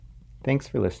Thanks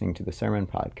for listening to the sermon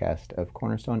podcast of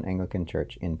Cornerstone Anglican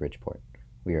Church in Bridgeport.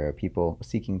 We are a people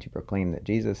seeking to proclaim that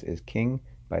Jesus is King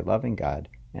by loving God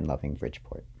and loving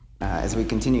Bridgeport. As we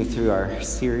continue through our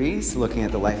series looking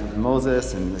at the life of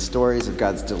Moses and the stories of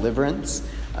God's deliverance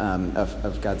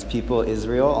of God's people,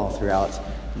 Israel, all throughout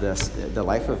the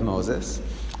life of Moses,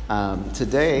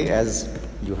 today, as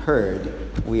you heard,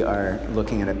 we are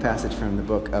looking at a passage from the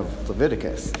book of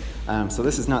Leviticus. So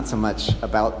this is not so much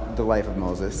about the life of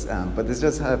Moses, but it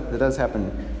does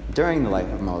happen during the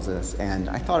life of Moses, and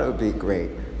I thought it would be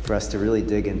great for us to really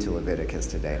dig into Leviticus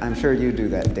today. I'm sure you do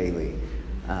that daily.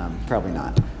 Probably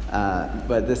not.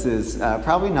 But this is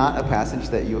probably not a passage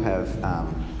that you have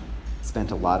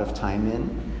spent a lot of time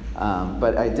in,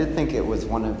 but I did think it was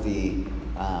one of the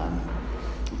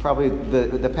probably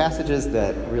the passages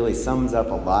that really sums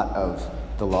up a lot of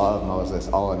the law of Moses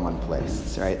all in one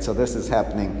place, right? So this is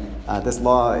happening. This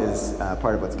law is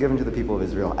part of what's given to the people of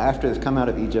Israel after they've come out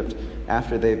of Egypt,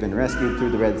 after they've been rescued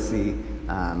through the Red Sea,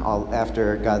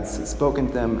 after God's spoken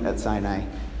to them at Sinai.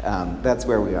 That's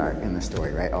where we are in the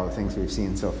story, right? All the things we've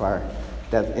seen so far,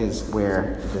 that is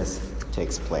where this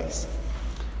takes place.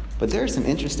 But there's some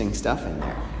interesting stuff in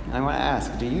there. And I want to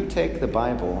ask, do you take the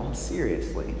Bible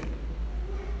seriously?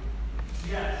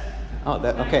 Yes. Oh,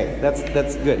 okay.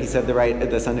 That's good. He said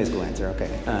the Sunday school answer. Okay.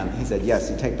 He said,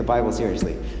 yes, you take the Bible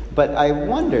seriously. But I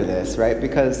wonder this, right?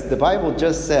 Because the Bible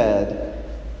just said,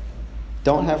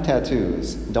 don't have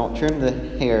tattoos, don't trim the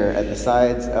hair at the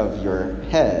sides of your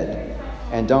head,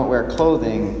 and don't wear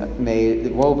clothing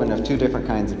woven of two different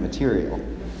kinds of material.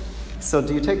 So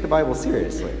do you take the Bible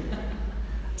seriously?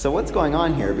 So what's going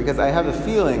on here? Because I have a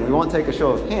feeling, we won't take a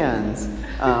show of hands,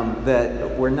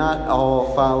 that we're not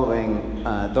all following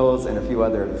those and a few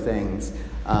other things,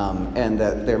 and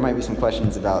that there might be some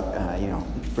questions about,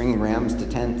 bringing rams to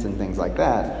tents and things like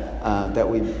that, that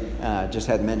we just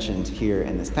had mentioned here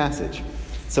in this passage.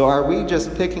 So are we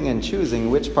just picking and choosing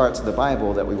which parts of the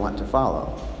Bible that we want to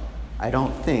follow? I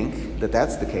don't think that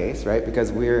that's the case, right?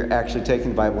 Because we're actually taking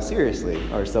the Bible seriously,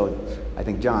 or so I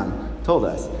think John told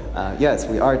us. Yes,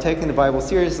 we are taking the Bible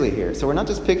seriously here. So we're not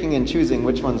just picking and choosing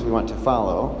which ones we want to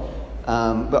follow,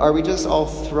 but are we just all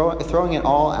throwing it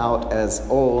all out as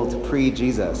old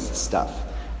pre-Jesus stuff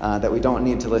that we don't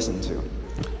need to listen to?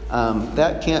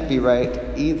 That can't be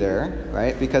right either,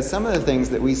 right? Because some of the things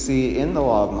that we see in the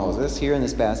law of Moses, here in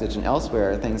this passage and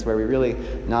elsewhere, are things where we really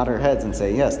nod our heads and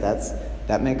say, yes,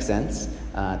 that makes sense.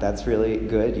 That's really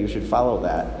good. You should follow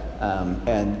that.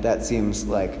 And that seems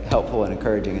like helpful and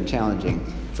encouraging and challenging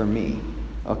for me.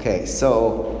 Okay,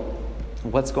 so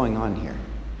what's going on here?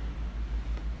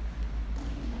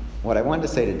 What I wanted to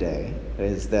say today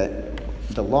is that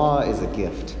the law is a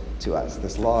gift to us.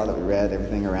 This law that we read,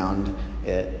 everything around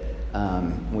it,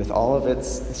 with all of its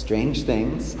strange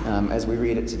things, as we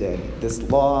read it today. This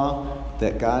law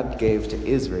that God gave to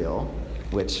Israel,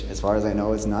 which, as far as I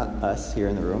know, is not us here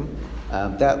in the room,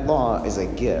 that law is a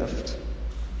gift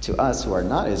to us who are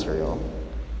not Israel,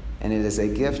 and it is a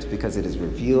gift because it is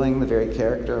revealing the very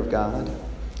character of God.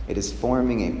 It is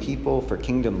forming a people for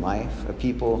kingdom life, a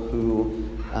people who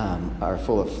are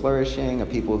full of flourishing, a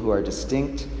people who are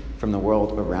distinct from the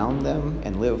world around them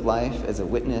and live life as a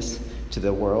witness to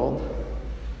the world.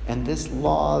 And this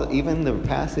law, even the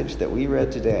passage that we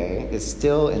read today, is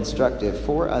still instructive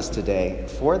for us today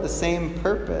for the same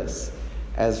purpose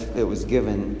as it was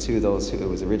given to those who it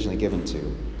was originally given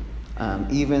to.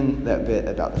 Even that bit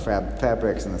about the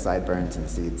fabrics and the sideburns and the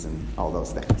seeds and all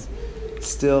those things.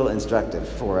 Still instructive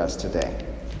for us today.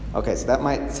 Okay, so that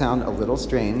might sound a little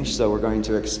strange, so we're going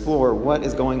to explore what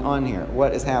is going on here,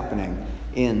 what is happening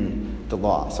in the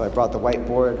law. So I brought the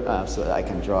whiteboard so that I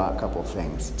can draw a couple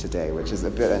things today, which is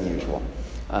a bit unusual.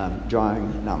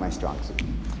 Drawing, not my strong suit.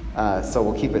 So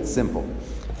we'll keep it simple.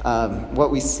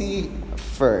 What we see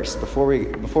first, before we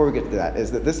get to that,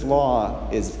 is that this law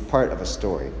is part of a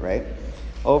story, right?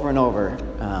 Over and over,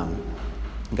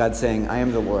 God's saying, I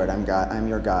am the Lord, I'm God, I'm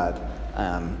your God.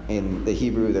 In the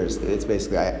Hebrew, it's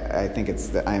basically, I think it's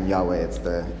the I am Yahweh, it's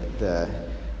the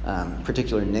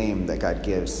particular name that God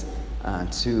gives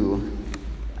to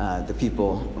the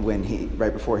people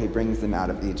right before he brings them out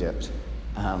of Egypt.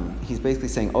 He's basically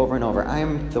saying over and over, I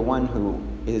am the one who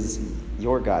is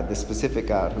your God, the specific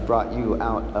God who brought you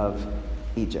out of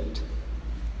Egypt,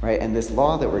 right? And this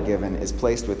law that we're given is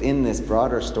placed within this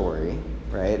broader story,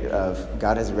 right, of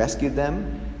God has rescued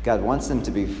them, God wants them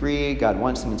to be free, God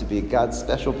wants them to be God's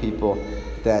special people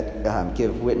that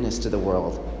give witness to the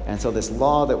world. And so this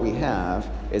law that we have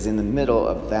is in the middle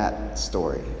of that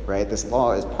story, right? This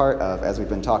law is part of, as we've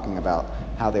been talking about,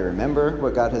 how they remember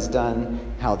what God has done,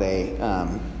 how they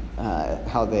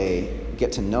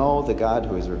get to know the God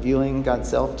who is revealing God's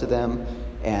self to them,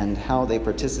 and how they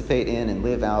participate in and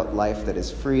live out life that is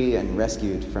free and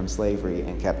rescued from slavery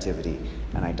and captivity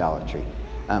and idolatry.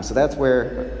 So that's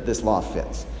where this law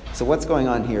fits. So what's going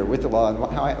on here with the law,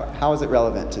 and how is it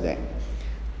relevant today?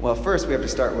 Well, first we have to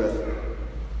start with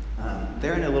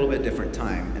they're in a little bit different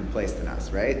time and place than us,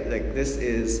 right? Like, this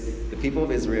is the people of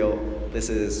Israel. This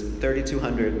is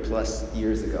 3,200 plus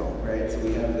years ago, right? So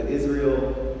we have the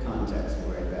Israel context.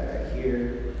 We'll write that right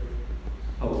here.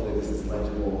 Hopefully this is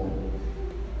legible.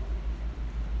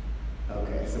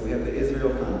 Okay, so we have the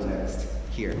Israel context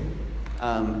here.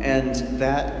 And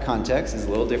that context is a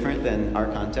little different than our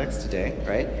context today,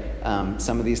 right?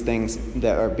 Some of these things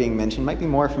that are being mentioned might be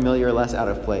more familiar or less out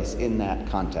of place in that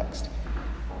context.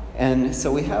 And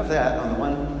so we have that on the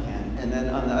one hand, and then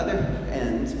on the other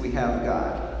end, we have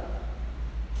God.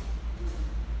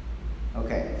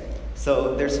 Okay,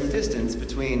 so there's some distance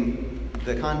between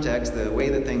the context, the way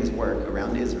that things work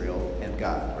around Israel and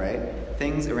God, right?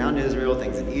 Things around Israel,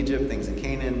 things in Egypt, things in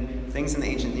Canaan, things in the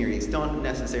ancient Near East don't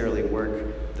necessarily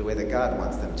work the way that God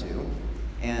wants them to.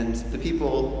 And the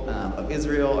people of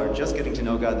Israel are just getting to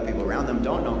know God. The people around them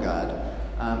don't know God.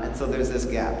 And so there's this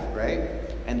gap, right?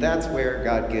 And that's where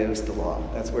God gives the law.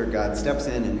 That's where God steps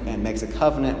in and makes a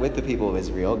covenant with the people of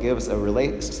Israel,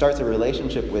 starts a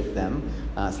relationship with them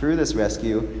through this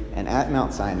rescue and at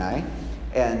Mount Sinai.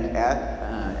 And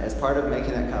as part of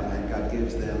making that covenant, God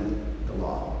gives them the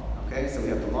law. Okay, so we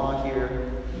have the law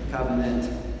here, the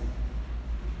covenant.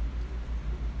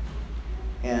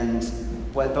 And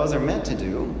what those are meant to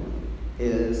do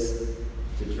is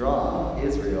to draw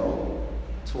Israel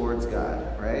towards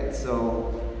God, right?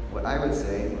 So what I would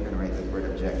say, we're going to write the word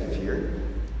objective here,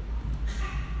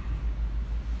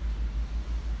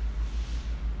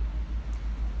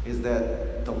 is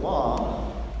that the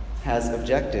law has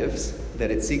objectives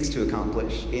that it seeks to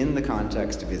accomplish in the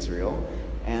context of Israel.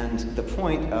 And the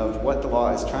point of what the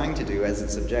law is trying to do as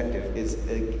its objective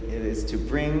is to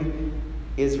bring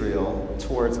Israel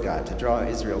towards God, to draw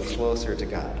Israel closer to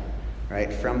God,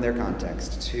 right? From their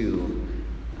context to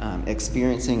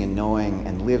experiencing and knowing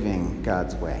and living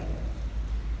God's way.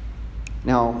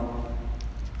 Now,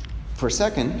 for a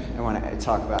second, I want to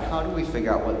talk about how do we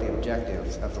figure out what the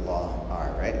objectives of the law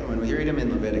are, right? When we read them in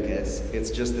Leviticus,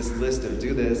 it's just this list of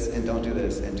do this and don't do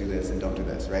this and do this and don't do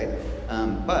this, right?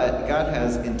 But God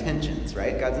has intentions,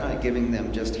 right? God's not giving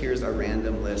them just here's a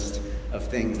random list of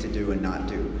things to do and not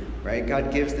do, right?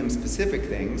 God gives them specific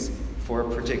things for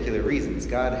particular reasons.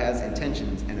 God has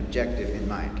intentions and objective in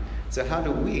mind. So how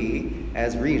do we,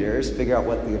 as readers, figure out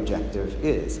what the objective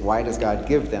is? Why does God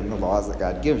give them the laws that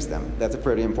God gives them? That's a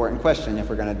pretty important question if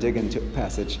we're going to dig into a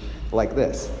passage like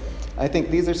this. I think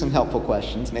these are some helpful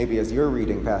questions, maybe as you're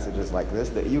reading passages like this,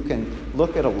 that you can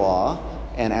look at a law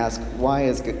and ask, why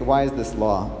is this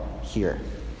law here?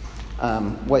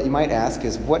 What you might ask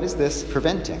is, what is this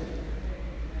preventing?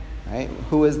 Right?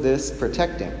 Who is this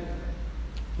protecting?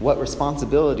 What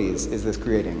responsibilities is this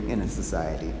creating in a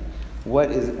society?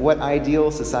 What ideal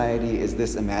society is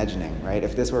this imagining, right?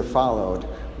 If this were followed,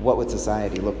 what would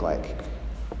society look like?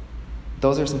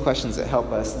 Those are some questions that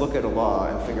help us look at a law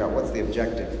and figure out what's the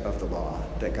objective of the law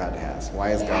that God has.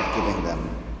 Why is God giving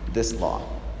them this law?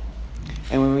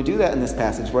 And when we do that in this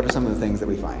passage, what are some of the things that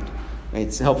we find?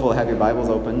 It's helpful to have your Bibles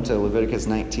open to Leviticus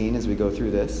 19 as we go through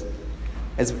this.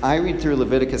 As I read through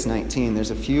Leviticus 19,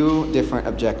 there's a few different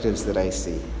objectives that I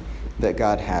see that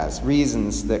God has,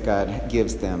 reasons that God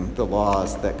gives them, the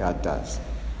laws that God does.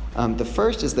 The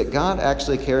first is that God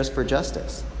actually cares for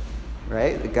justice,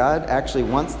 right? God actually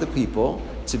wants the people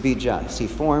to be just. He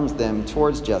forms them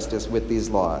towards justice with these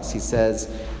laws. He says,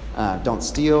 don't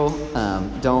steal,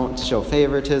 don't show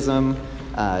favoritism,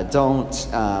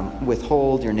 don't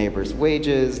withhold your neighbor's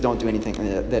wages, don't do anything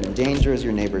that endangers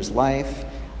your neighbor's life,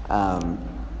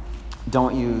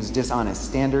 don't use dishonest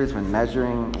standards when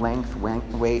measuring length,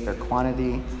 weight, or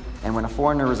quantity. And when a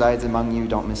foreigner resides among you,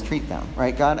 don't mistreat them,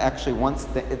 right? God actually wants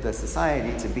the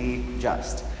society to be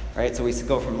just, right? So we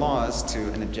go from laws to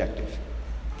an objective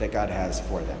that God has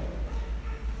for them.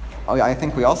 Oh, yeah, I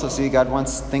think we also see God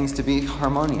wants things to be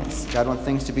harmonious. God wants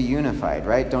things to be unified,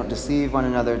 right? Don't deceive one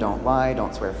another, don't lie,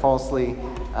 don't swear falsely,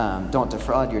 don't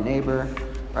defraud your neighbor,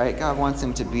 right? God wants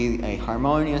him to be a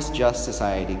harmonious, just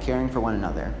society, caring for one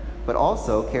another, but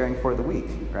also caring for the weak,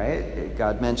 right?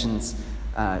 God mentions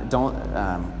don't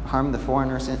harm the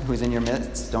foreigner who's in your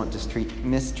midst. Don't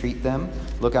mistreat them.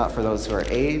 Look out for those who are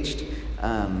aged.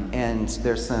 And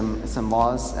there's some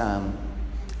laws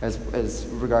as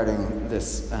regarding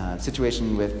this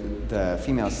situation with the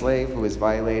female slave who is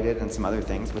violated and some other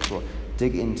things, which we'll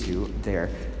dig into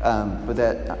there, but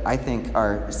that I think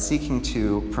are seeking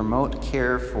to promote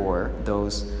care for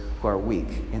those who are weak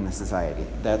in the society.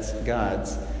 That's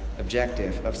God's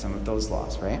objective of some of those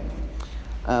laws, right?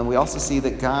 We also see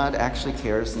that God actually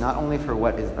cares not only for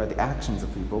what are the actions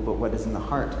of people, but what is in the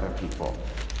heart of people.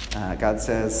 God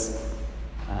says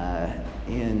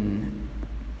in,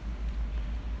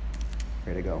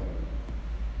 where to go?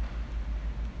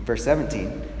 Verse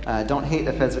 17, don't hate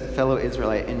a fellow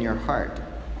Israelite in your heart.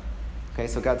 Okay,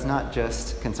 so God's not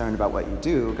just concerned about what you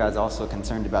do, God's also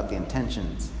concerned about the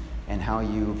intentions and how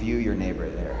you view your neighbor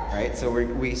there, right? So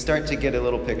we start to get a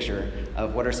little picture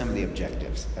of what are some of the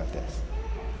objectives of this.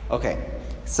 Okay,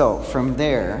 so from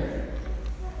there,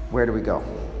 where do we go?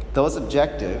 Those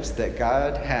objectives that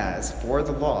God has for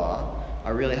the law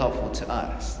are really helpful to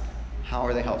us. How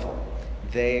are they helpful?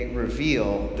 They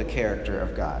reveal the character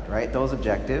of God, right? Those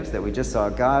objectives that we just saw,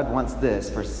 God wants this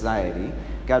for society.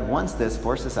 God wants this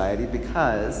for society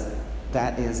because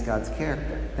that is God's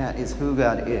character. That is who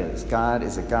God is. God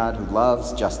is a God who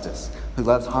loves justice, who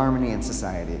loves harmony in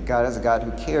society. God is a God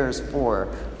who cares for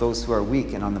those who are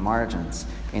weak and on the margins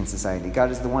in society.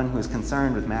 God is the one who is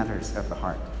concerned with matters of the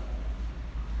heart.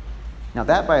 Now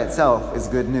that by itself is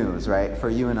good news, right, for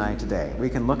you and I today. We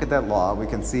can look at that law, we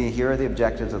can see here are the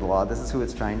objectives of the law, this is who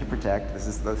it's trying to protect, this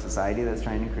is the society that it's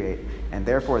trying to create, and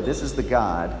therefore this is the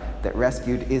God that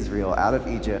rescued Israel out of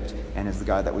Egypt and is the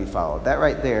God that we follow. That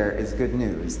right there is good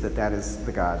news, that is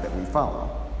the God that we follow.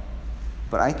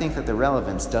 But I think that the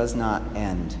relevance does not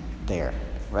end there,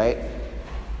 right?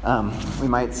 We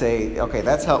might say, okay,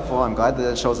 that's helpful, I'm glad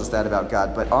that it shows us that about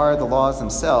God, but are the laws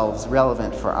themselves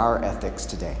relevant for our ethics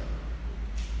today?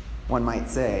 One might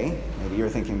say, maybe you're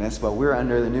thinking this, well, we're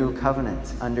under the new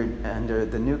covenant, under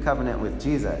the new covenant with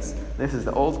Jesus. This is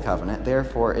the old covenant,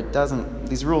 therefore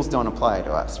these rules don't apply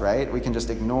to us, right? We can just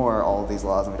ignore all of these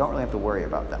laws and we don't really have to worry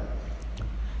about them.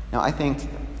 Now, I think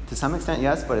to some extent,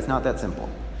 yes, but it's not that simple.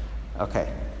 Okay,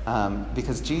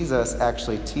 because Jesus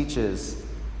actually teaches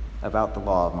about the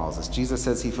law of Moses. Jesus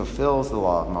says he fulfills the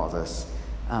law of Moses.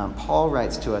 Paul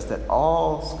writes to us that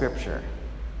all Scripture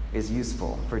is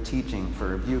useful for teaching, for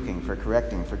rebuking, for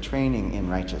correcting, for training in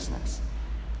righteousness.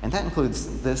 And that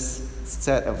includes this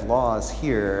set of laws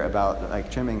here about like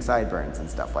trimming sideburns and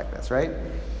stuff like this, right?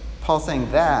 Paul's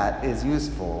saying that is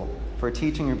useful for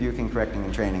teaching, rebuking, correcting,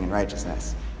 and training in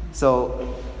righteousness.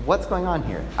 So what's going on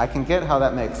here? I can get how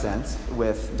that makes sense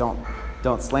with don't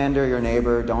slander your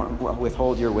neighbor, don't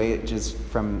withhold your wages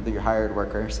from your hired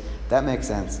workers. That makes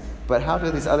sense. But how do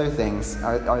these other things,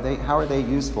 how are they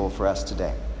useful for us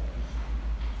today?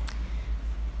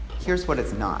 Here's what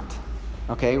it's not.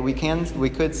 Okay, we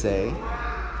could say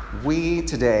we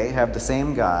today have the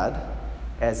same God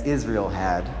as Israel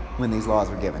had when these laws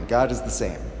were given. God is the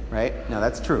same, right? Now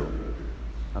that's true.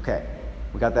 Okay,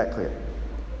 we got that clear.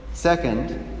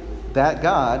 Second, that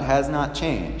God has not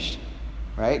changed,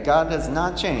 right? God has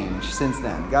not changed since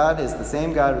then. God is the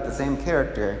same God with the same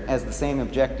character, has the same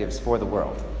objectives for the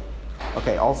world.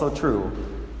 Okay, also true.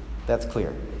 That's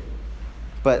clear.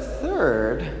 But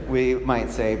third, we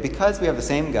might say, because we have the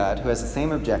same God who has the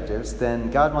same objectives, then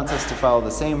God wants us to follow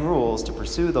the same rules to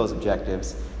pursue those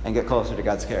objectives and get closer to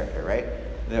God's character, right?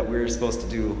 That we're supposed to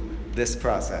do this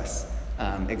process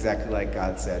exactly like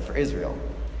God said for Israel.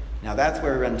 Now that's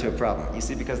where we run into a problem. You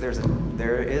see, because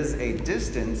there is a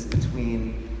distance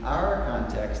between our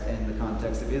context and the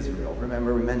context of Israel.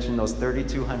 Remember, we mentioned those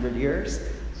 3,200 years?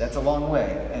 That's a long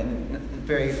way, and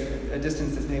a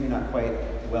distance that's maybe not quite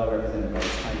well represented by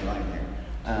this tiny line here.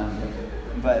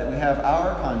 But we have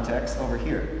our context over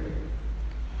here.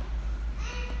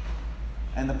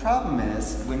 And the problem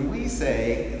is, when we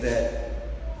say that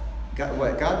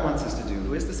what God wants us to do,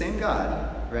 who is the same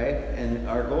God, right? And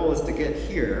our goal is to get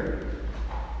here,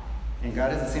 and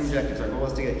God has the same objectives, our goal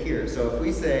is to get here. So if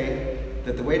we say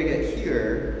that the way to get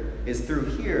here is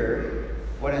through here,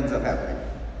 what ends up happening?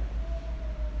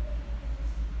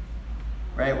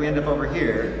 Right? We end up over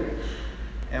here,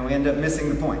 and we end up missing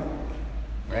the point,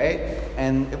 right?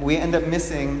 And we end up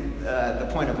missing the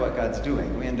point of what God's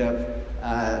doing. We end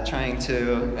up trying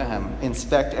to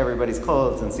inspect everybody's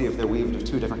clothes and see if they're weaved of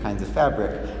two different kinds of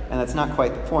fabric, and that's not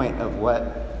quite the point of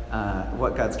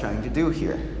what God's trying to do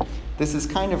here. This is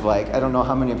kind of like, I don't know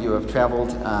how many of you have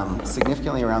traveled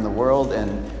significantly around the world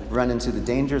and run into the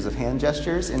dangers of hand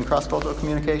gestures in cross-cultural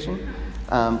communication,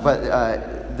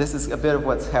 but this is a bit of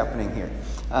what's happening here.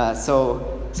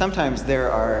 So sometimes there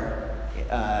are,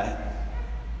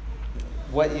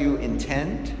 what you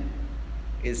intend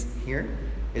is here,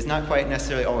 is not quite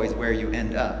necessarily always where you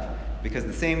end up, because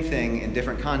the same thing in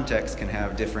different contexts can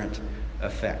have different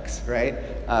effects, right?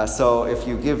 So if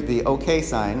you give the okay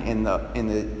sign in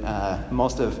the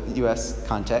most of U.S.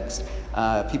 context,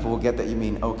 people will get that you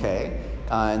mean okay.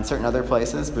 In certain other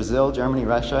places, Brazil, Germany,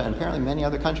 Russia, and apparently many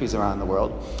other countries around the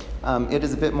world, it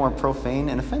is a bit more profane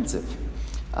and offensive.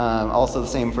 Also the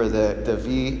same for the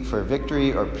V for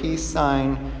victory or peace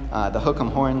sign, the hook 'em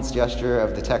horns gesture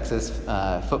of the Texas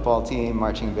football team,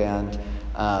 marching band,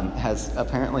 has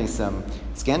apparently some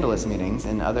scandalous meanings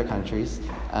in other countries.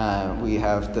 We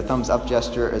have the thumbs up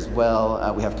gesture as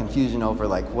well. We have confusion over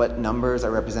like what numbers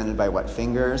are represented by what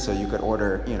fingers. So you could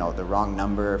order, the wrong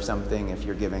number of something if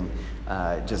you're giving,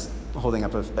 just holding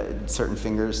up certain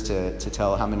fingers to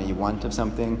tell how many you want of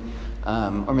something.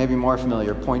 Or maybe more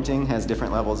familiar, pointing has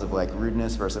different levels of like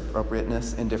rudeness versus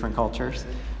appropriateness in different cultures.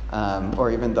 Or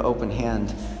even the open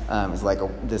hand is like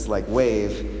this like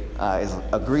wave is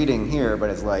a greeting here, but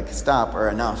it's like stop or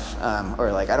enough,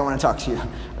 or like I don't want to talk to you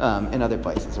in other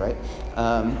places, right?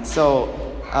 So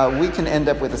we can end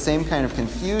up with the same kind of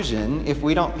confusion if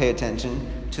we don't pay attention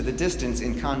to the distance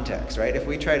in context, right? If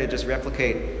we try to just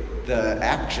replicate the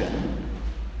action,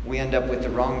 we end up with the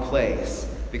wrong place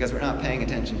because we're not paying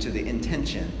attention to the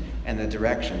intention and the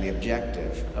direction, the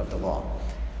objective of the law.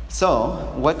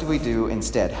 So, what do we do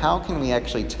instead? How can we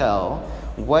actually tell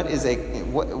what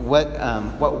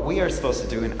we are supposed to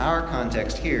do in our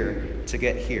context here to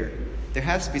get here? There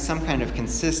has to be some kind of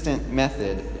consistent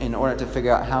method in order to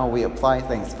figure out how we apply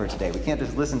things for today. We can't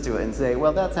just listen to it and say,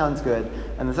 well, that sounds good,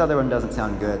 and this other one doesn't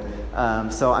sound good,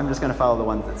 so I'm just going to follow the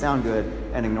ones that sound good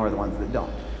and ignore the ones that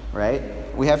don't, right?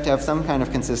 We have to have some kind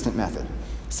of consistent method.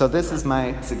 So this is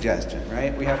my suggestion,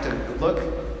 right? We have to look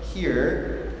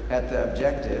here at the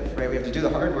objective, right? We have to do the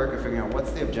hard work of figuring out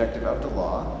what's the objective of the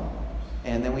law,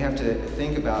 and then we have to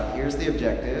think about, here's the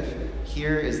objective,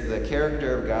 here is the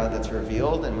character of God that's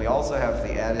revealed, and we also have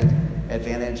the added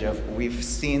advantage of we've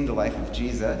seen the life of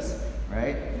Jesus,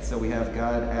 right? So we have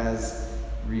God as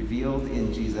revealed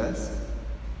in Jesus.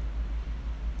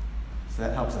 So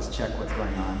that helps us check what's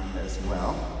going on as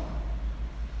well.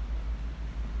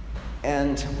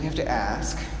 And we have to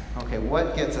ask, okay,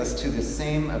 what gets us to the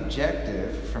same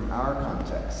objective from our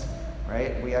context,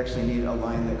 right? We actually need a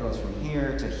line that goes from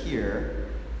here to here,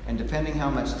 and depending how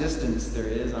much distance there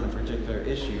is on a particular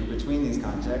issue between these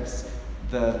contexts,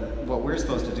 what we're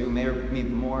supposed to do may be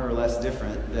more or less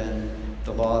different than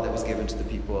the law that was given to the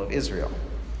people of Israel.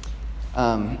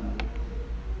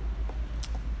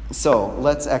 So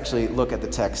let's actually look at the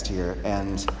text here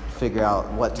and figure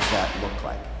out what does that look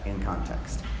like in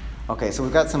context. Okay, so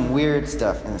we've got some weird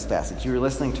stuff in this passage. You were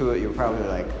listening to it, you were probably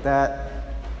like,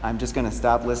 I'm just going to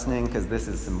stop listening because this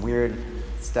is some weird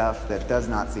stuff that does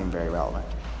not seem very relevant.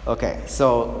 Okay,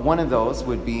 so one of those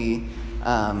would be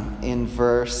in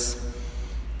verses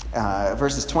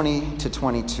 20 to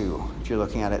 22. If you're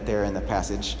looking at it there in the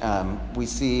passage, we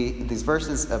see these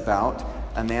verses about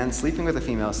a man sleeping with a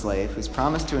female slave who's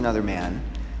promised to another man,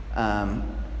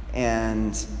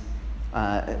 and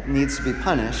needs to be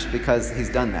punished because he's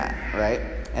done that, right?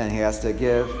 And he has to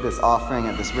give this offering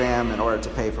of this ram in order to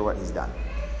pay for what he's done.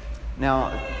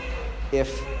 Now,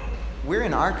 if we're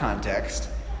in our context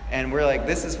and we're like,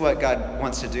 this is what God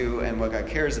wants to do and what God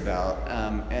cares about,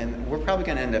 and we're probably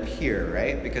going to end up here,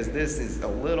 right? Because this is a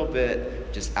little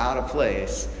bit just out of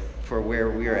place for where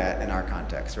we're at in our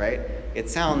context, right? It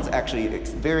sounds actually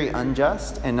very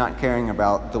unjust and not caring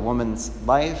about the woman's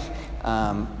life,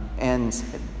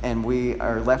 and we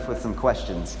are left with some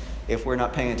questions if we're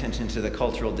not paying attention to the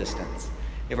cultural distance.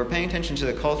 If we're paying attention to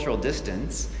the cultural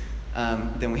distance,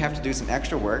 then we have to do some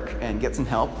extra work and get some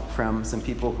help from some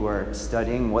people who are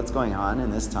studying what's going on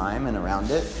in this time and around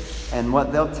it. And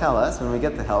what they'll tell us when we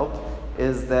get the help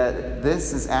is that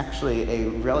this is actually a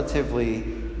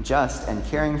relatively just and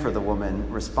caring for the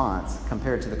woman response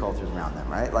compared to the cultures around them,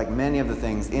 right? Like many of the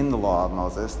things in the law of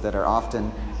Moses that are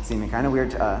often seeming kind of weird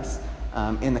to us,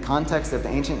 in the context of the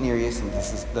ancient Near East and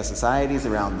the societies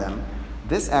around them,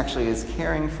 this actually is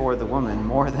caring for the woman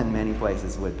more than many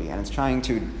places would be. And it's trying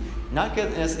to not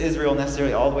get Israel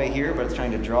necessarily all the way here, but it's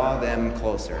trying to draw them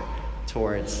closer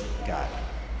towards God.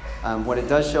 What it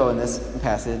does show in this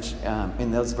passage,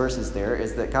 in those verses there,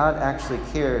 is that God actually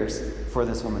cares for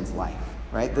this woman's life,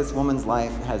 right? This woman's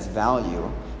life has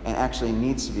value and actually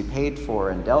needs to be paid for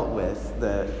and dealt with,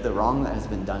 the wrong that has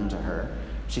been done to her.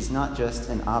 She's not just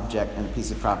an object and a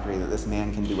piece of property that this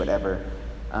man can do whatever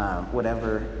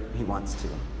he wants to.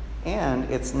 And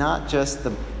it's not just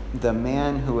the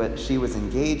man who she was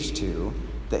engaged to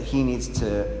that he needs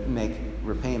to make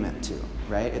repayment to,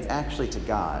 right? It's actually to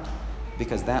God,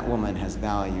 because that woman has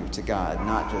value to God,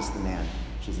 not just the man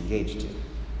she's engaged to,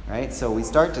 right? So we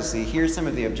start to see, here's some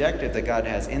of the objective that God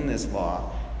has in this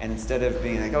law, And instead of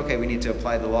being like, okay, we need to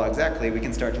apply the law exactly, we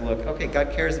can start to look, okay,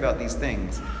 God cares about these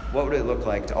things. What would it look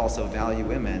like to also value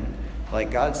women like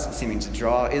God's seeming to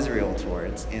draw Israel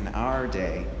towards in our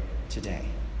day today?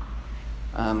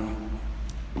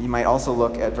 You might also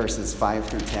look at verses 5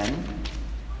 through 10.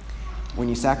 When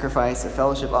you sacrifice a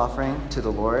fellowship offering to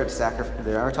the Lord,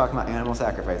 they are talking about animal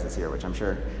sacrifices here, which I'm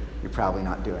sure you're probably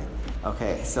not doing.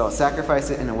 Okay, so sacrifice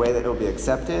it in a way that it will be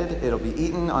accepted. It'll be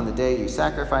eaten on the day you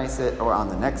sacrifice it or on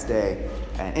the next day,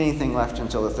 and anything left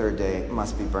until the third day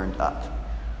must be burned up.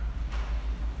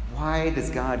 Why does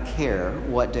God care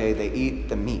what day they eat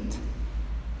the meat?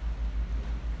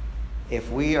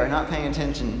 If we are not paying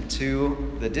attention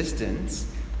to the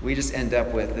distance, we just end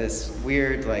up with this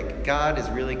weird, like, God is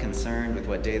really concerned with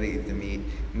what day they eat the meat.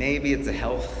 Maybe it's a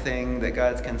health thing that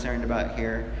God's concerned about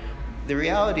here. The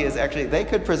reality is actually they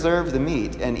could preserve the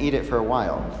meat and eat it for a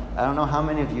while. I don't know how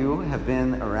many of you have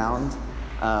been around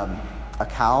a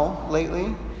cow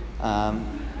lately.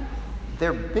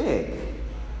 They're big.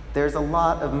 There's a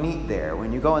lot of meat there.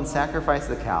 When you go and sacrifice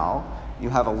the cow, you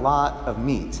have a lot of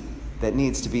meat that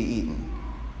needs to be eaten.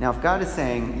 Now, if God is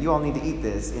saying, you all need to eat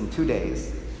this in 2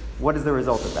 days, what is the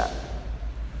result of that?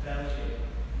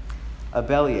 A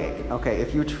bellyache. Okay,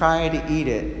 if you try to eat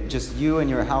it, just you and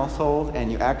your household,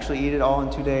 and you actually eat it all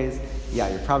in 2 days, yeah,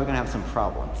 you're probably going to have some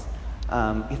problems.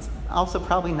 It's also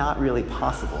probably not really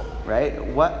possible, right?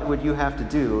 What would you have to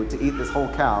do to eat this whole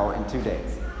cow in 2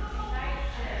 days?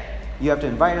 You have to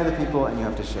invite other people and you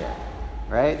have to share,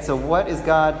 right? So what is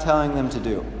God telling them to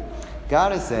do?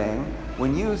 God is saying,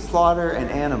 when you slaughter an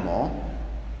animal,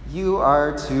 you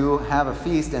are to have a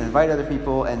feast and invite other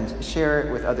people and share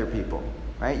it with other people,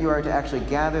 right? You are to actually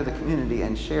gather the community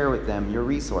and share with them your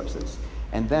resources.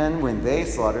 And then when they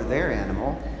slaughter their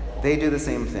animal, they do the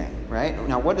same thing, right?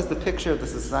 Now, what is the picture of the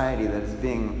society that is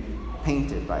being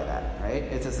painted by that, right?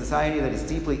 It's a society that is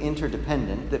deeply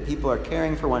interdependent, that people are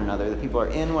caring for one another, that people are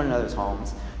in one another's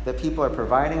homes, that people are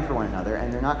providing for one another,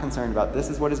 and they're not concerned about this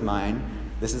is what is mine,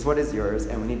 this is what is yours,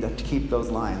 and we need to keep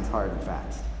those lines hard and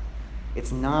fast.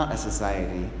 It's not a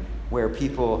society where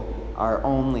people are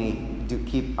only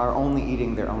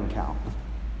eating their own cow,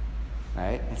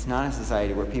 right? It's not a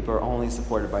society where people are only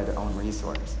supported by their own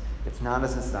resource. It's not a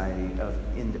society of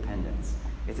independence.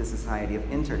 It's a society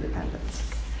of interdependence.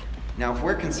 Now, if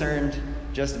we're concerned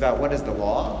just about what is the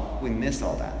law, we miss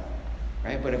all that,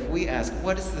 right? But if we ask,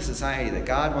 what is the society that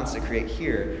God wants to create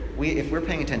here, if we're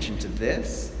paying attention to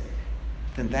this,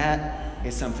 then that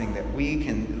is something that we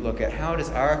can look at. How does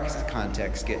our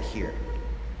context get here,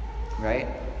 right?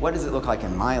 What does it look like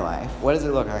in my life? What does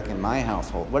it look like in my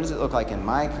household? What does it look like in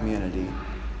my community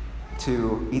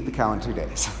to eat the cow in 2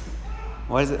 days?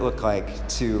 What does it look like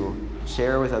to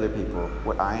share with other people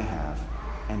what I have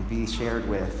and be shared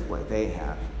with what they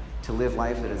have? To live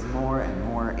life that is more and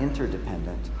more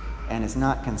interdependent and is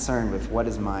not concerned with what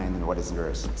is mine and what is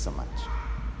yours so much.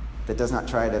 That does not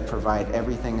try to provide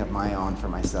everything of my own for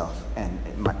myself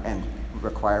and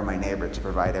require my neighbor to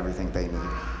provide everything they need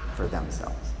for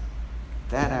themselves.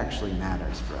 That actually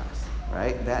matters for us,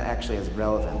 right? That actually has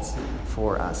relevance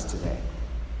for us today.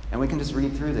 And we can just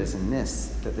read through this and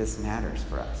miss that this matters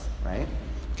for us, right?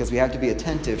 Because we have to be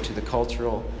attentive to the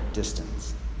cultural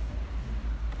distance.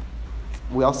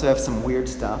 We also have some weird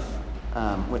stuff,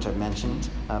 which I've mentioned,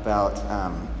 about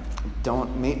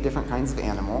don't mate different kinds of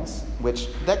animals, which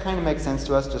that kind of makes sense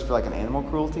to us just for like an animal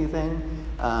cruelty thing.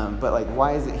 But like,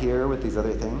 why is it here with these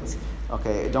other things?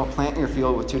 Okay, don't plant your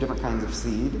field with 2 different kinds of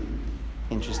seed.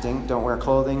 Interesting. Don't wear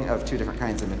clothing of 2 different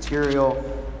kinds of material.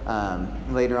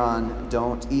 Later on,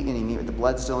 don't eat any meat with the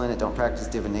blood still in it. Don't practice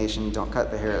divination. Don't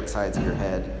cut the hair at the sides of your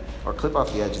head or clip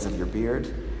off the edges of your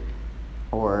beard.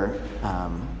 Or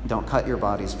don't cut your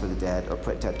bodies for the dead or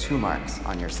put tattoo marks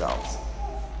on yourselves.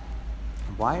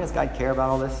 Why does God care about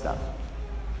all this stuff?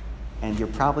 And you're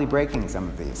probably breaking some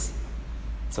of these.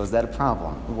 So is that a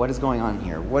problem? What is going on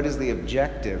here? What is the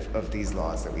objective of these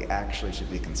laws that we actually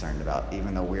should be concerned about,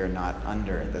 even though we are not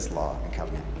under this law and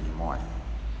covenant anymore?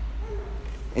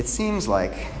 It seems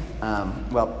like,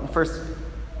 first,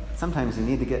 sometimes you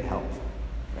need to get help,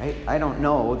 right? I don't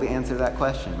know the answer to that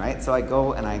question, right? So I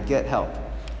go and I get help.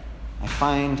 I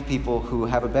find people who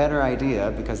have a better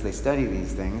idea, because they study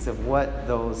these things, of what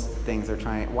those things are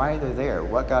why they're there,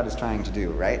 what God is trying to do,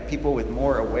 right? People with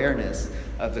more awareness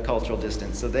of the cultural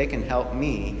distance, so they can help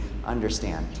me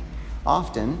understand.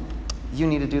 Often, you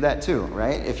need to do that too,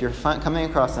 right? If you're coming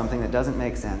across something that doesn't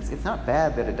make sense, it's not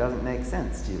bad that it doesn't make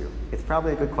sense to you. It's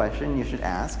probably a good question you should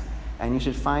ask, and you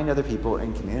should find other people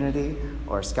in community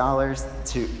or scholars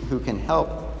who can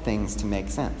help things to make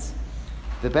sense.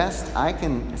 The best I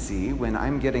can see when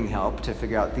I'm getting help to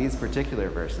figure out these particular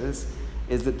verses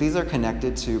is that these are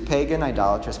connected to pagan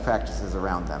idolatrous practices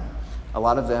around them. A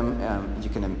lot of them, you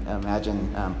can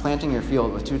imagine planting your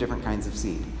field with two different kinds of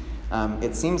seed.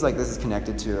 It seems like this is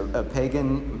connected to a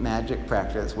pagan magic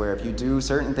practice where if you do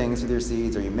certain things with your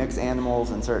seeds or you mix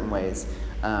animals in certain ways,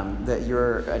 that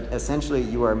you're essentially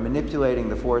you are manipulating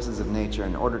the forces of nature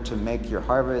in order to make your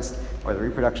harvest or the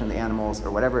reproduction of the animals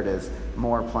or whatever it is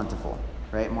more plentiful,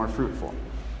 right? More fruitful,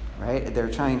 right?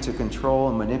 They're trying to control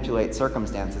and manipulate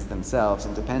circumstances themselves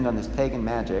and depend on this pagan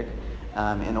magic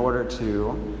in order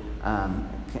to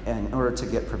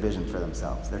get provision for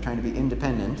themselves. They're trying to be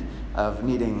independent of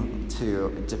needing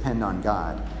to depend on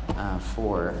God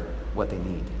for what they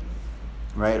need,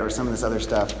 right? Or some of this other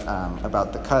stuff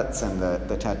about the cuts and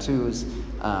the tattoos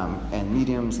and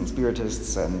mediums and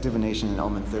spiritists and divination and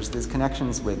omens. There's these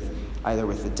connections with either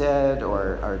with the dead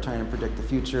or trying to predict the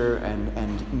future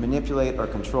and manipulate or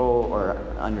control or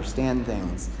understand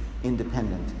things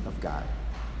independent of God.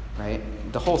 Right?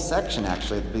 The whole section,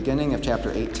 actually, at the beginning of chapter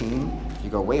 18, if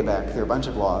you go way back through a bunch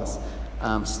of laws,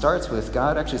 starts with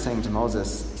God actually saying to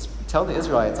Moses, tell the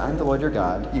Israelites, I'm the Lord your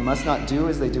God. You must not do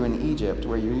as they do in Egypt,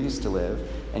 where you used to live,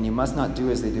 and you must not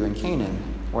do as they do in Canaan,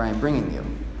 where I'm bringing you.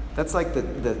 That's like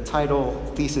the title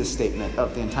thesis statement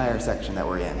of the entire section that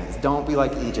we're in. It's don't be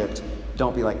like Egypt,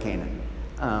 don't be like Canaan.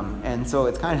 And so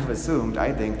it's kind of assumed,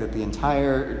 I think, that the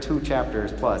entire 2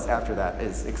 chapters plus after that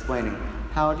is explaining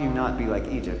how do you not be like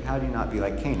Egypt? How do you not be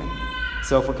like Canaan?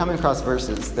 So if we're coming across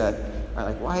verses that are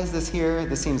like, why is this here?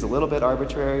 This seems a little bit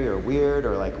arbitrary or weird,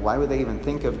 or like, why would they even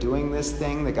think of doing this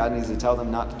thing that God needs to tell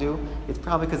them not to do? It's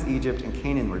probably because Egypt and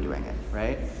Canaan were doing it,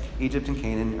 right? Egypt and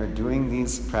Canaan are doing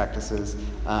these practices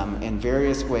in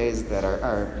various ways that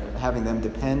are having them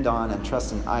depend on and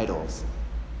trust in idols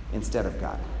instead of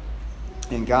God.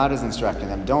 And God is instructing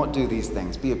them, don't do these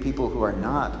things. Be a people who are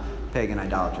not pagan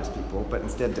idolatrous people, but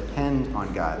instead depend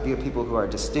on God. Be a people who are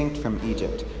distinct from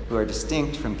Egypt, who are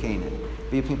distinct from Canaan.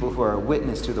 Be a people who are a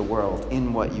witness to the world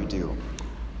in what you do,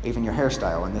 even your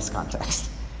hairstyle in this context,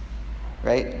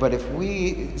 right? But if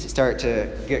we start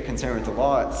to get concerned with the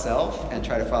law itself and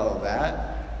try to follow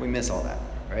that, we miss all that,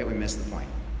 right? We miss the point.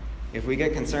 If we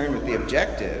get concerned with the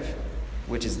objective,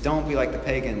 which is don't be like the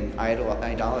pagan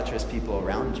idolatrous people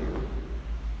around you,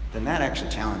 then that actually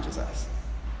challenges us,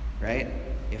 right?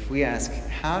 If we ask,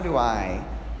 how do I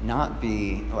not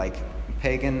be like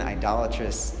pagan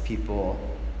idolatrous people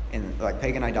in like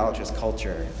pagan idolatrous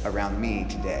culture around me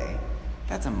today?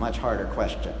 That's a much harder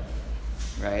question,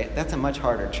 right? That's a much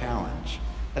harder challenge.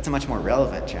 That's a much more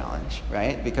relevant challenge,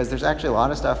 right? Because there's actually a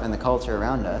lot of stuff in the culture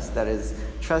around us that is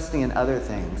trusting in other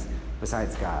things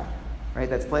besides God, right?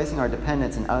 That's placing our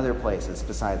dependence in other places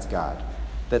besides God.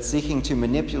 That's seeking to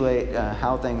manipulate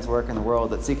how things work in the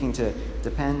world, that's seeking to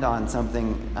depend on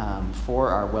something for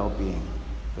our well-being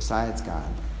besides God,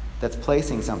 that's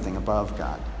placing something above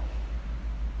God.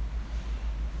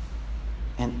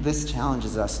 And this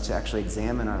challenges us to actually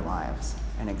examine our lives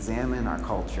and examine our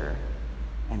culture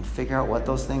and figure out what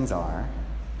those things are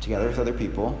together with other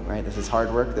people, right? This is hard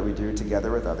work that we do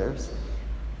together with others.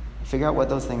 Figure out what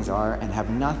those things are and have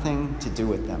nothing to do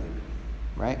with them.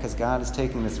 Right? Because God is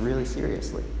taking this really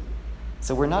seriously.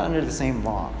 So we're not under the same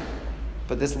law.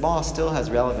 But this law still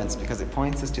has relevance because it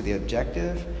points us to the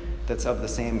objective that's of the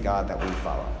same God that we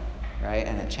follow. Right?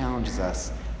 And it challenges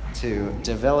us to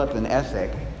develop an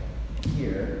ethic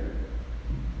here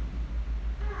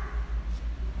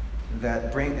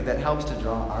that helps to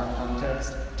draw our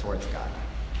context towards God.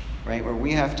 Right? Where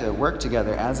we have to work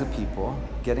together as a people,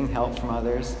 getting help from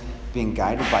others, being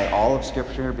guided by all of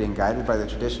Scripture, being guided by the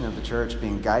tradition of the church,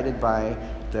 being guided by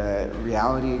the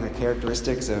reality, the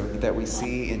characteristics that we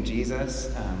see in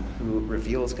Jesus, who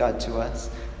reveals God to us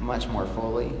much more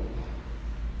fully,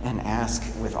 and ask,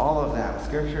 with all of that, with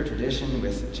Scripture, tradition,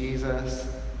 with Jesus,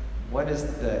 what is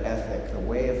the ethic, the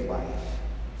way of life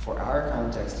for our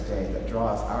context today that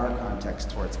draws our context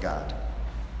towards God,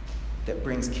 that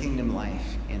brings kingdom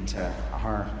life into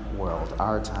our world,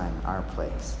 our time, our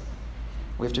place?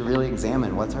 We have to really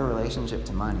examine what's our relationship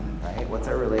to money, right? What's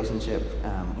our relationship,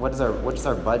 what does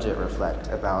our budget reflect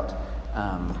about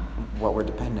what we're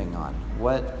depending on?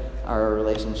 What are our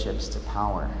relationships to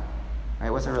power,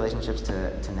 right? What's our relationships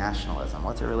to nationalism?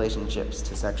 What's our relationships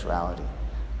to sexuality?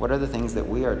 What are the things that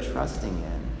we are trusting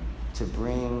in to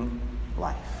bring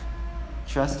life,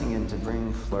 trusting in to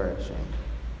bring flourishing,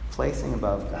 placing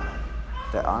above God,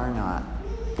 that are not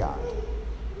God?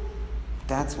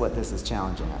 That's what this is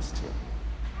challenging us to.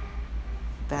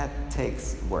 That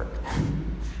takes work,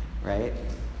 right?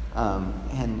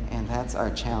 And that's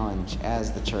our challenge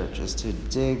as the church, is to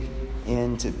dig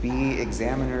in, to be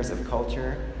examiners of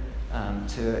culture,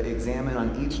 to examine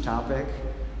on each topic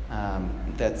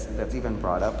that's even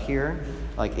brought up here.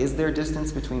 Like, is there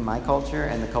distance between my culture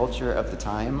and the culture of the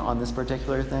time on this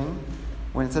particular thing?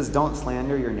 When it says don't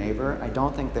slander your neighbor, I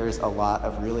don't think there's a lot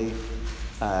of really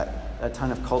a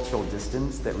ton of cultural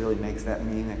distance that really makes that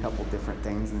mean a couple different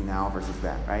things in now versus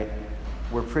then, right?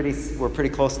 We're pretty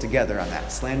close together on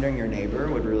that. Slandering your neighbor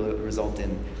would really result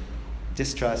in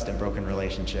distrust and broken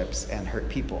relationships and hurt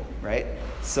people, right?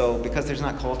 So because there's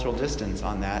not cultural distance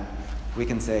on that, we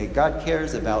can say God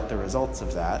cares about the results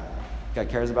of that. God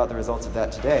cares about the results of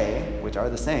that today, which are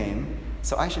the same.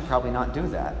 So I should probably not do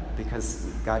that because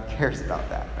God cares about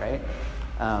that, right?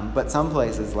 But some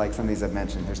places, like some of these I've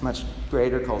mentioned, there's much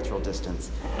greater cultural distance,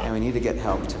 and we need to get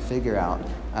help to figure out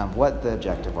what the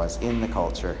objective was in the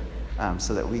culture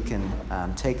so that we can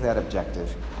take that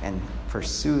objective and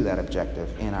pursue that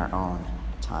objective in our own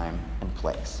time and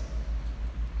place.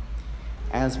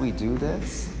 As we do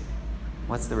this,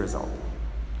 what's the result?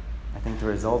 I think the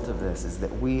result of this is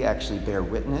that we actually bear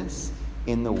witness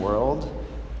in the world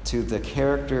to the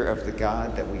character of the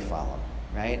God that we follow,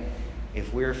 right?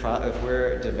 If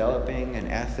we're developing an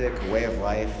ethic, a way of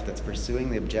life that's pursuing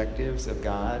the objectives of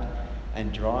God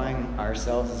and drawing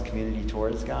ourselves as a community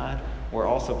towards God, we're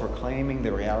also proclaiming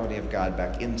the reality of God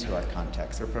back into our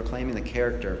context. We're proclaiming the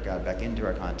character of God back into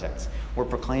our context. We're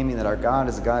proclaiming that our God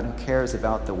is a God who cares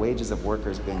about the wages of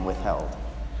workers being withheld.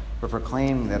 We're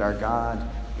proclaiming that our God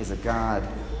is a God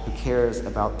who cares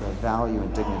about the value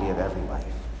and dignity of every life.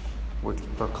 We're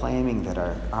proclaiming that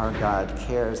our God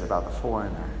cares about the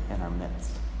foreigner in our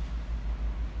midst.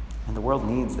 And the world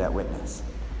needs that witness,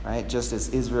 right? Just as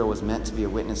Israel was meant to be a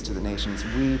witness to the nations,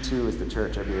 we too as the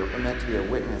church are meant to be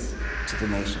a witness to the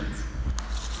nations.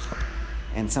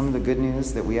 And some of the good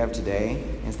news that we have today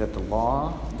is that the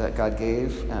law that God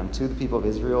gave to the people of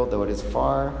Israel, though it is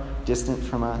far distant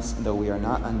from us, though we are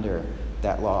not under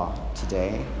that law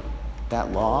today,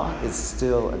 that law is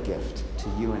still a gift to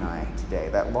you and I today.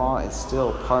 That law is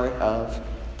still part of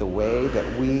the way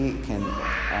that we can,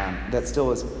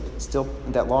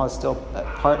 that law is still a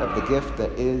part of the gift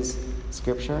that is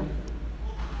Scripture,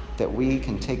 that we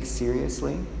can take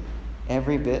seriously.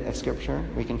 Every bit of Scripture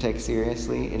we can take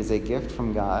seriously. It is a gift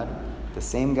from God, the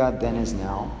same God then is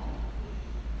now,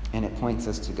 and it points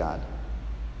us to God.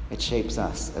 It shapes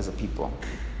us as a people.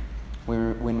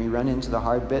 When we run into the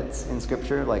hard bits in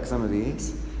Scripture, like some of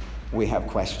these, we have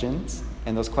questions,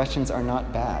 and those questions are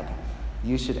not bad.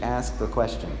 You should ask the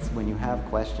questions. When you have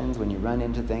questions, when you run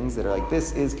into things that are like,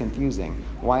 this is confusing,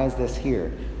 why is this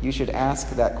here? You should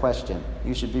ask that question.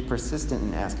 You should be persistent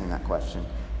in asking that question,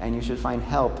 and you should find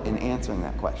help in answering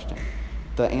that question.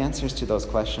 The answers to those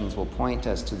questions will point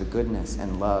us to the goodness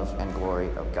and love and glory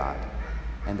of God.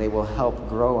 And they will help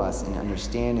grow us in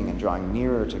understanding and drawing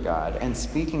nearer to God and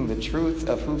speaking the truth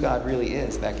of who God really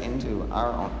is back into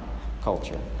our own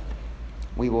culture.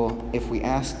 We will, if we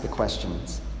ask the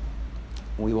questions,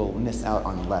 we will miss out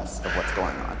on less of what's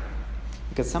going on.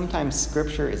 Because sometimes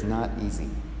Scripture is not easy,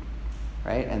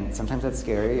 right? And sometimes that's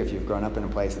scary if you've grown up in a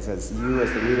place that says you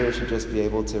as the reader should just be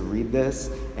able to read this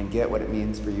and get what it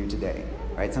means for you today,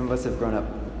 right? Some of us have grown up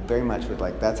very much with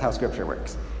like, that's how Scripture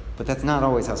works. But that's not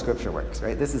always how Scripture works,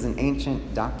 right? This is an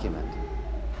ancient document.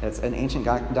 It's an ancient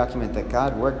document that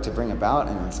God worked to bring about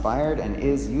and inspired and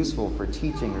is useful for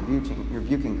teaching,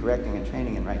 rebuking, correcting, and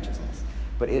training in righteousness.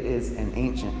 But it is an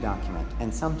ancient document,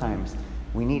 and sometimes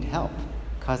we need help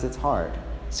because it's hard.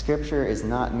 Scripture is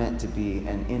not meant to be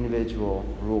an individual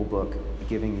rule book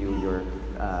giving you your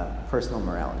personal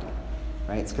morality,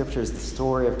 right? Scripture is the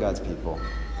story of God's people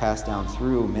passed down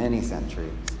through many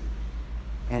centuries.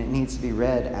 And it needs to be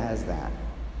read as that.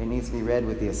 It needs to be read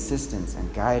with the assistance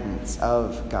and guidance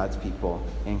of God's people,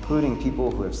 including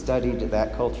people who have studied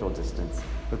that cultural distance,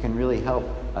 who can really help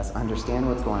us understand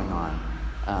what's going on,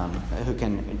 who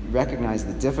can recognize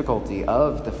the difficulty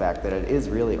of the fact that it is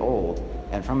really old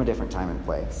and from a different time and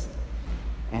place,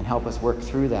 and help us work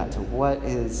through that to what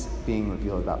is being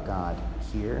revealed about God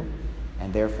here,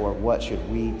 and therefore what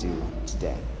should we do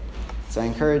today. So I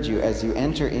encourage you, as you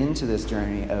enter into this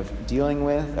journey of dealing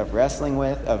with, of wrestling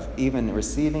with, of even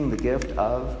receiving the gift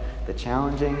of the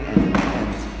challenging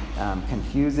and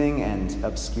confusing and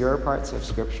obscure parts of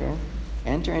Scripture,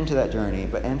 enter into that journey,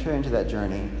 but enter into that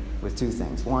journey with two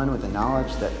things. One, with the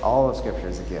knowledge that all of Scripture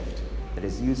is a gift that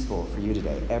is useful for you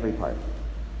today, every part.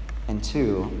 And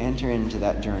two, enter into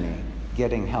that journey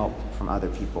getting help from other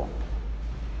people.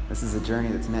 This is a journey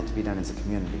that's meant to be done as a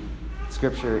community.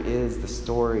 Scripture is the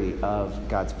story of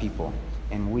God's people,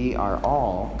 and we are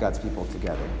all God's people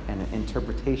together, and an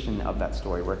interpretation of that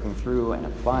story, working through and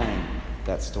applying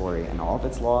that story and all of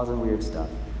its laws and weird stuff,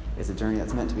 is a journey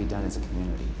that's meant to be done as a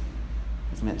community.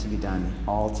 It's meant to be done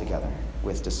all together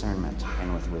with discernment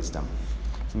and with wisdom.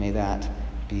 So may that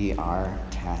be our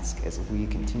task as we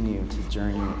continue to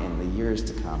journey in the years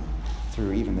to come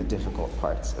through even the difficult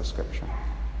parts of Scripture.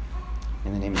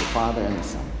 In the name of the Father, and the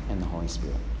Son, and the Holy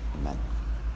Spirit. Amen.